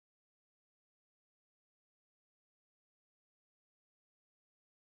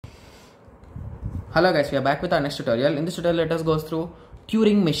Hello guys, we are back with our next tutorial. In this tutorial, let us go through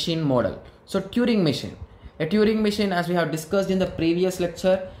Turing machine model. So Turing machine. A Turing machine, as we have discussed in the previous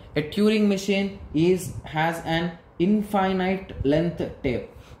lecture, a Turing machine has an infinite length tape.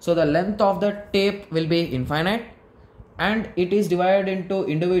 So the length of the tape will be infinite and it is divided into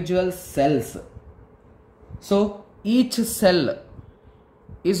individual cells. So each cell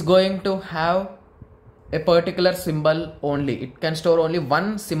is going to have a particular symbol only. It can store only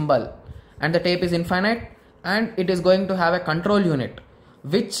one symbol. And the tape is infinite, and it is going to have a control unit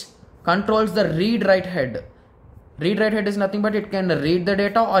which controls the read write head. Read write head is nothing but it can read the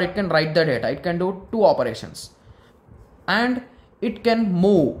data or it can write the data. It can do two operations, and it can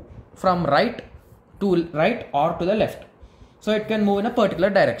move from right to right or to the left. So it can move in a particular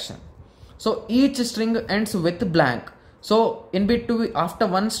direction. So each string ends with blank. So in between, after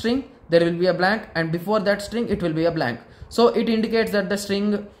one string there will be a blank, and before that string it will be a blank. So it indicates that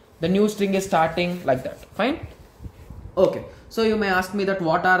the new string is starting like that. Fine. Okay. So you may ask me that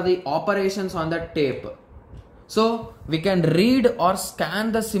what are the operations on the tape? So we can read or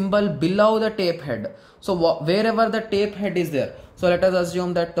scan the symbol below the tape head. So wherever the tape head is there. So let us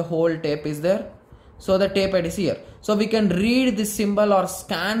assume that the whole tape is there. So the tape head is here. So we can read this symbol or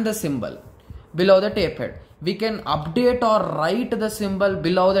scan the symbol below the tape head. We can update or write the symbol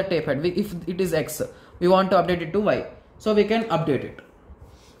below the tape head. If it is X, we want to update it to Y. So we can update it.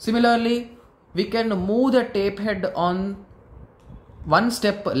 Similarly, we can move the tape head on one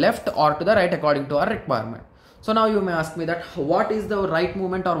step left or to the right according to our requirement. So now you may ask me that what is the right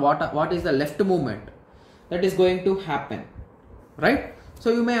movement or what is the left movement that is going to happen, right?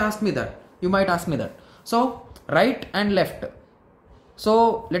 So you may ask me that. You might ask me that. So right and left.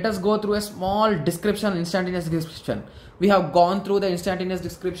 So let us go through a small description, instantaneous description. We have gone through the instantaneous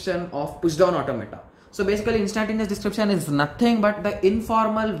description of push down automata. So basically instantaneous description is nothing but the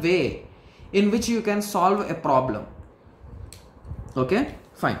informal way in which you can solve a problem. Okay,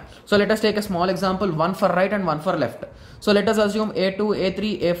 fine. So let us take a small example, one for right and one for left. So let us assume A2,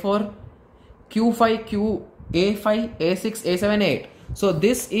 A3, A4, Q5, A5, A6, A7, A8. So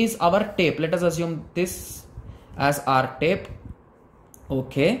this is our tape. Let us assume this as our tape.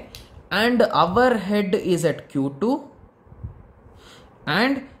 Okay. And our head is at Q2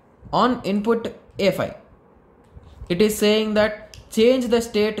 and on input A5. It is saying that change the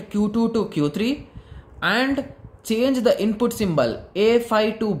state Q2 to Q3 and change the input symbol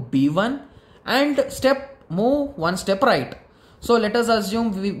A5 to B1 and move one step right. So let us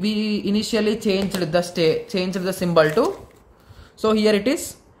assume we initially changed the symbol to, so here it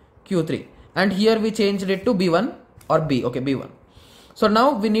is Q3 and here we changed it to B1 or B, okay, B1. So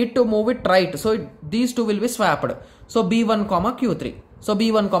now we need to move it right. So these two will be swapped. So B1, Q3. So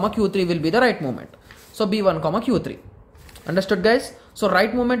B1, Q3 will be the right movement. So B1, Q3. Understood, guys? So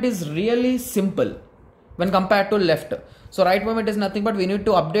right movement is really simple when compared to left. So right movement is nothing but we need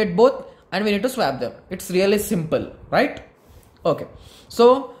to update both and we need to swap them. It's really simple, right? Okay.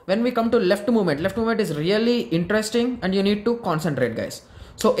 So when we come to left movement is really interesting and you need to concentrate, guys.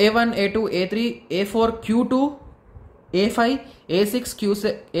 So A1, A2, A3, A4, Q2, A5,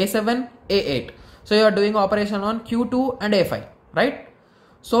 A6, A7, A8. So you are doing operation on Q2 and A5, right?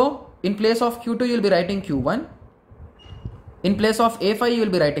 So in place of Q2 you will be writing Q1. In place of A5 you will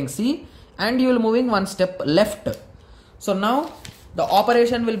be writing C and you will be moving one step left. So now the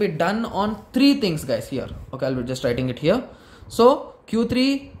operation will be done on three things, guys, here. Okay, I'll be just writing it here. So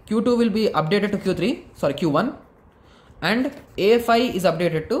Q2 will be updated to Q1 and A5 is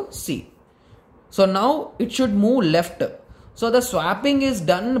updated to C. So now it should move left. So the swapping is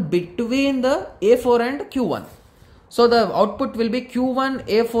done between the A4 and Q1. So the output will be Q1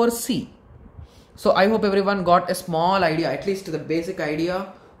 A4C. So I hope everyone got a small idea, at least the basic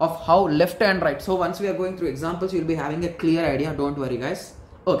idea of how left and right. So once we are going through examples, you will be having a clear idea. Don't worry, guys.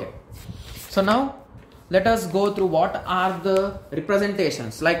 Okay. So now let us go through what are the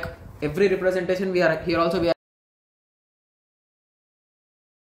representations. Like every representation, here also we